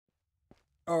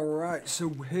Alright, so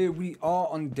here we are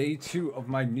on day 2 of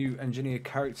my new engineer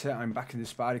character. I'm back in the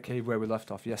spider cave where we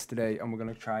left off yesterday, and we're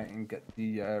going to try and get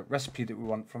the recipe that we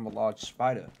want from a large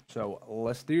spider. So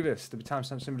let's do this. There'll be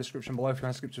timestamps in the description below if you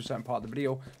want to skip to a certain part of the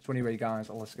video. So anyway guys,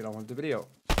 let's get on with the video.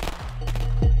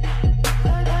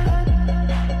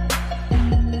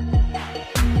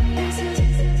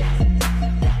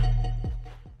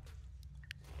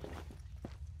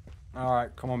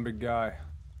 Alright, come on big guy.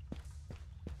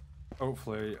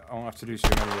 Hopefully, I won't have to do so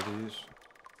many of these.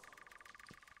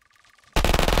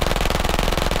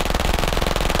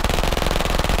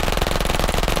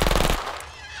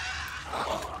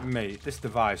 Mate, this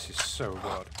device is so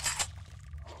good.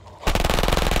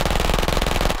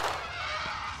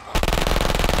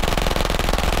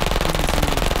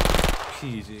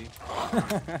 Easy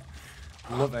peasy.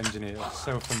 Love engineers,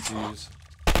 so fun to use.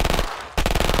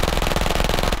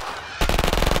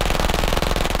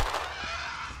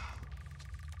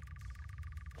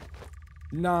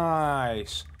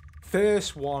 Nice.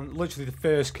 First one, literally the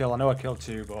first kill. I know I killed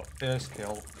 2, but first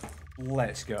kill.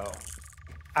 Let's go.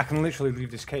 I can literally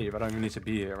leave this cave. I don't even need to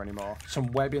be here anymore.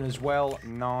 Some webbing as well.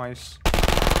 Nice.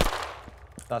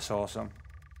 That's awesome.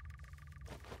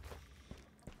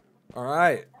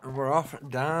 Alright, and we're off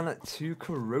down to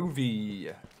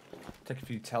Karovi. Take a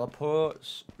few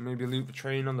teleports. Maybe loot the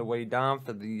train on the way down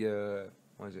for the,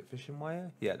 what is it, fishing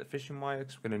wire? Yeah, the fishing wire,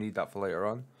 because we're going to need that for later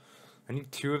on. I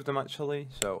need 2 of them actually,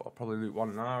 so I'll probably loot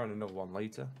one now and another one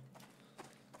later.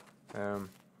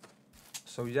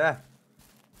 So yeah,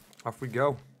 off we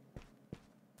go.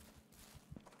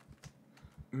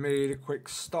 Made a quick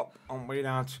stop on way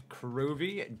down to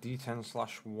Karovi,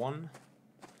 D10/1.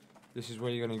 This is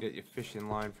where you're going to get your fishing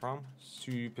line from.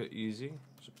 Super easy.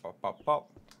 Just pop, pop, pop.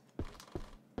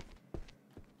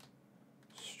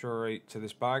 Straight to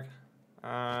this bag.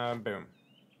 And boom.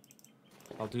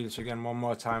 I'll do this again one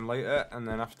more time later, and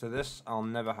then after this, I'll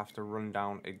never have to run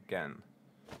down again.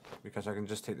 Because I can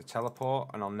just take the teleport,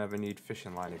 and I'll never need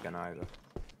fishing line again either.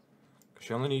 Because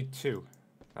you only need 2.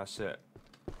 That's it.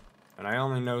 And I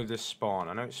only know this spawn.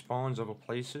 I know it spawns other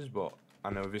places, but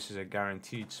I know this is a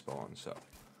guaranteed spawn, so.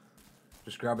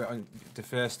 Just grab it on the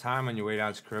first time on your way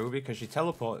down to Karovi, because you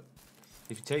teleport.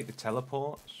 If you take the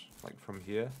teleports, like from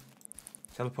here,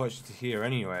 teleports you to here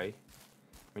anyway,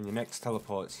 when your next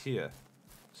teleport's here.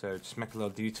 So just make a little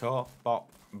detour, bop,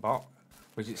 bop,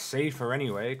 which is safer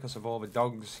anyway because of all the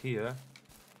dogs here.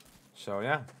 So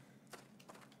yeah,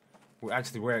 it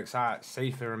actually works out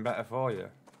safer and better for you.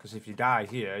 Because if you die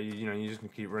here, you know, you're just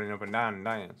gonna keep running up and down and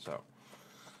dying. So,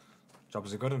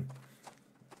 job's a good one.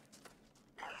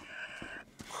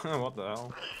 What the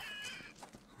hell?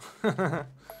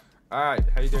 Alright,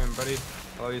 how you doing, buddy?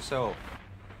 Hello yourself.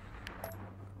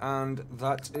 And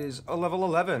that is a level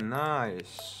 11.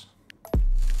 Nice.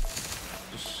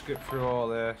 Just skip through all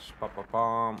this. Bop, bop,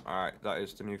 bom. Alright, that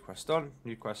is the new quest done.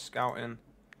 New quest scouting.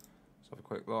 Let's have a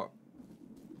quick look.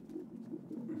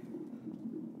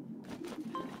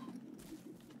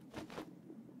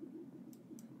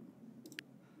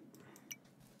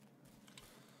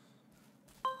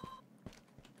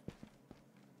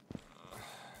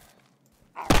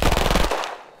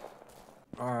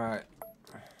 Alright.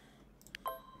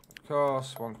 Of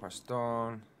course, one quest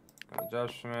done. Got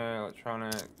jobs for me,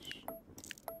 electronics.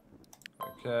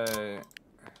 Okay.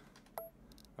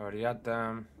 Already had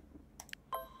them.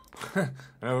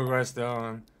 Another quest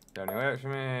done. Got any work for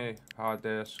me? Hard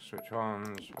disks, which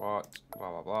ones? What?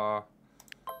 Blah blah blah.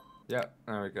 Yep,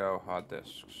 there we go, hard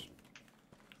disks.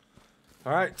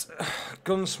 Alright,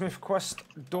 gunsmith quest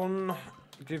done.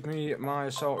 Give me my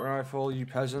assault rifle, you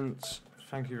peasants.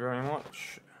 Thank you very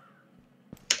much.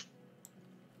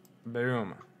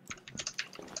 Boom.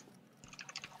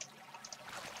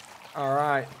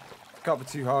 Alright, got the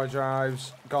 2 hard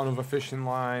drives, got another fishing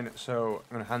line, so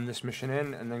I'm going to hand this mission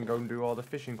in and then go and do all the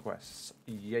fishing quests.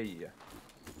 Yay.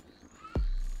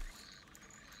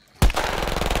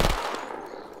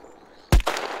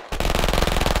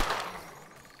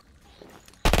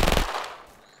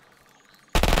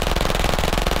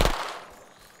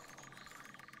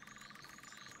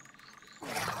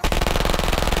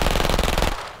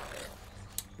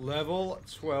 Level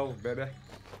 12, baby.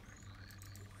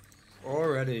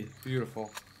 Already.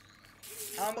 Beautiful.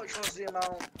 How much was the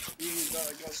amount you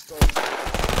got stolen?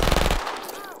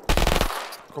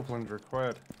 Couple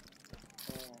 £100.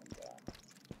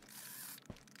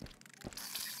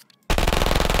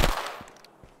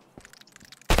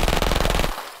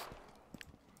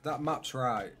 That map's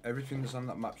right. Everything that's on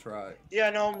that map's right. Yeah,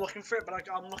 no, I'm looking for it, but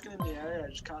I'm looking in the area. I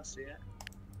just can't see it.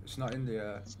 It's not in the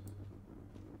air.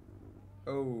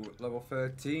 Oh, level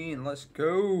 13. Let's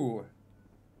go.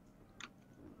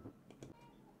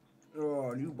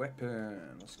 Oh, new weapon.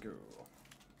 Let's go.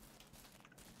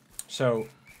 So,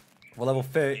 we're level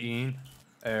 13.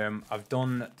 I've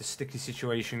done the sticky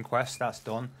situation quest. That's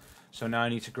done. So now I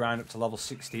need to grind up to level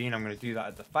 16. I'm going to do that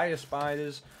at the fire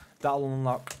spiders. That'll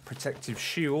unlock protective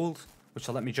shield, which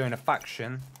will let me join a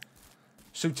faction.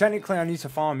 So technically I need to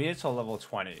farm here till level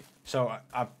 20. So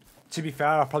to be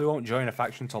fair, I probably won't join a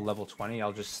faction till level 20.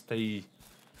 I'll just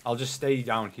stay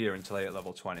down here until I hit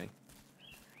level 20.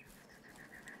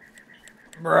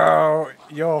 Bro,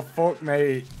 you're fucked,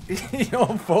 mate. You're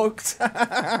fucked.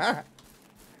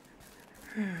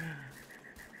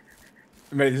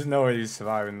 Mate, there's no way he's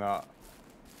surviving that.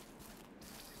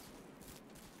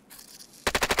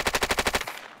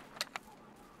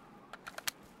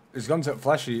 He's gone to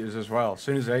flesh eaters as well. As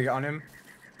soon as they get on him.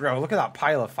 Bro, look at that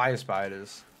pile of fire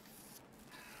spiders.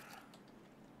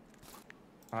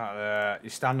 Right there. You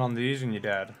stand on these and you're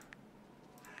dead.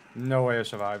 No way of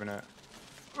surviving it.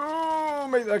 Oh,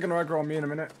 mate, they're gonna aggro on me in a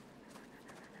minute.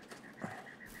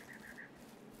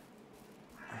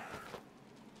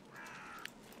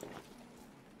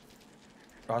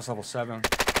 Oh, that's level 7.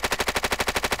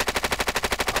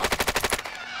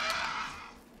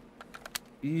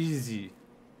 Easy.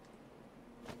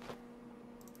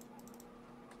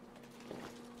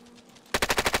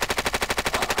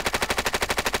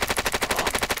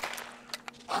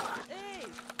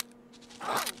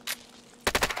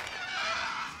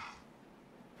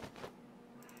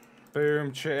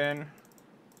 Boom, chitin.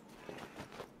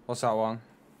 What's that one?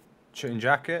 Chitin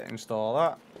jacket, install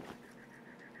that.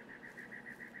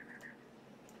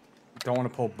 Don't want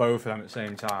to pull both of them at the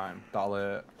same time. That'll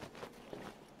hurt.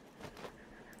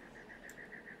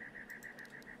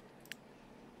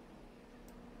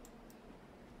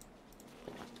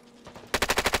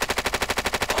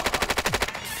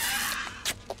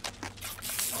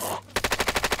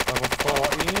 Level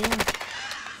 14.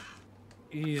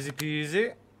 Easy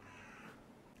peasy.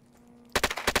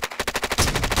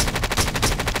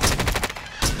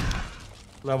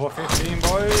 Level 15,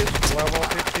 boys. Level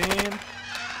 15.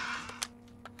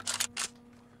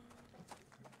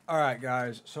 Alright,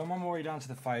 guys. So I'm on my way down to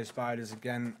the fire spiders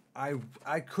again. I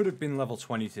could have been level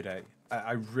 20 today.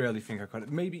 I really think I could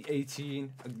have. Maybe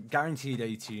 18. Guaranteed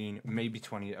 18. Maybe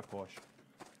 20 at a push.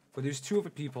 But there's 2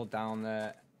 other people down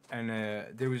there. And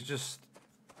there was just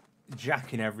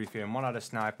jacking everything. One had a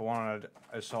sniper. One had an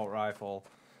assault rifle.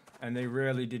 And they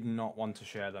really did not want to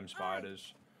share them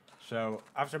spiders. So,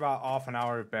 after about half an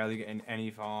hour of barely getting any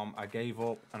farm, I gave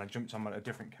up and I jumped on a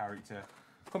different character.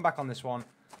 Come back on this one.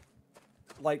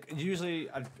 Like, usually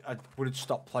I would have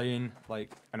stopped playing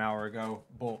like an hour ago,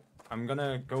 but I'm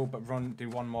gonna go but do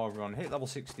one more run, hit level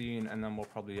 16, and then we'll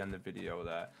probably end the video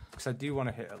there. Because I do want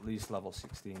to hit at least level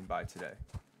 16 by today.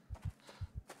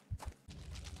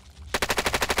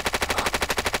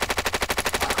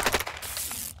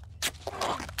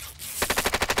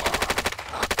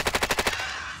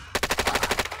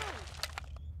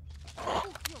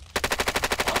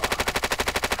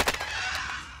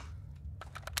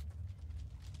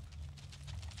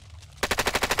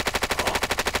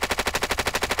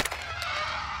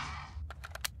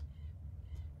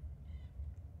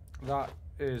 That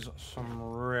is some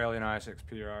really nice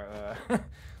XP right there.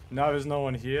 Now there's no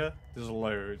one here, there's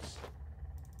loads.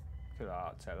 Look at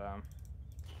that, take them.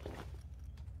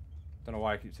 Don't know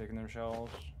why I keep taking them shells.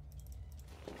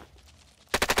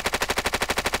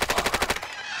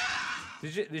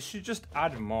 They should just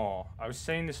add more. I was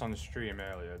saying this on the stream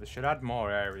earlier. They should add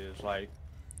more areas, like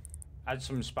add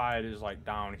some spiders like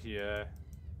down here,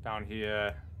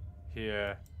 here,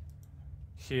 here.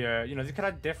 You know, they could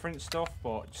add different stuff,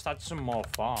 but just add some more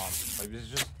farm. Like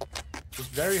it's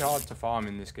very hard to farm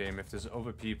in this game if there's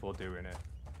other people doing it.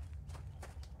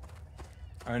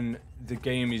 And the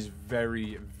game is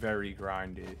very, very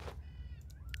grindy.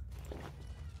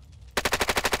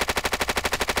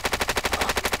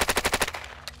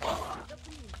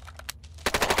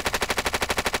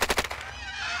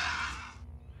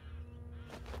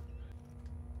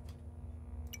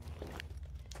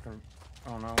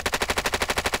 Oh no.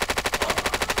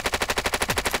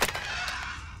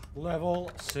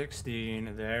 Level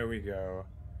 16, there we go.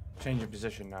 Change of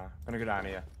position now. Gonna go down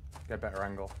here, get a better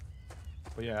angle.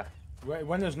 But yeah,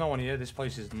 when there's no one here, this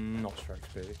place is nuts for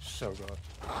XP. It's so good.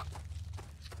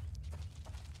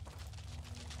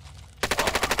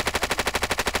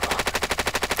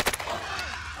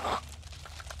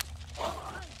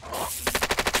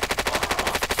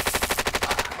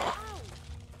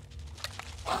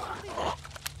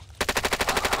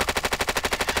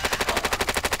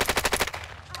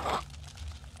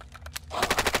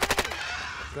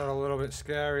 Got a little bit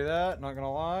scary there, not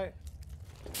gonna lie.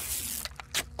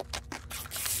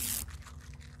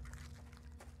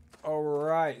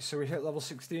 Alright, so we hit level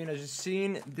 16. As you've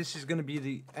seen, this is going to be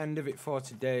the end of it for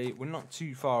today. We're not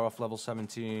too far off level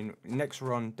 17. Next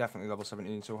run, definitely level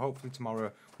 17. So hopefully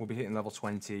tomorrow we'll be hitting level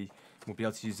 20. We'll be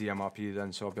able to use the MRP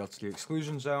then, so I'll be able to do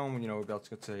Exclusion Zone. You know, we'll be able to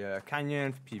go to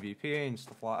Canyon for PvP and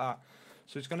stuff like that.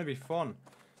 So it's going to be fun.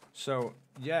 So,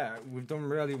 yeah, we've done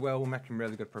really well. We're making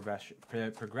really good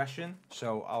progression.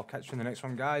 So I'll catch you in the next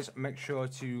one, guys. Make sure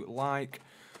to like,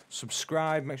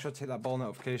 subscribe, make sure to hit that bell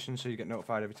notification so you get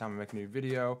notified every time I make a new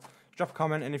video. Drop a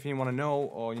comment, anything you want to know,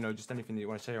 or you know, just anything that you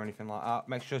want to say or anything like that.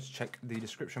 Make sure to check the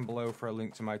description below for a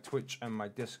link to my Twitch and my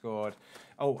Discord.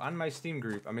 Oh, and my Steam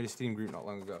group. I made a Steam group not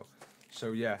long ago.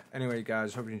 So yeah, anyway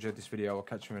guys, hope you enjoyed this video. I'll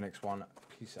catch you in the next one.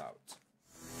 Peace out.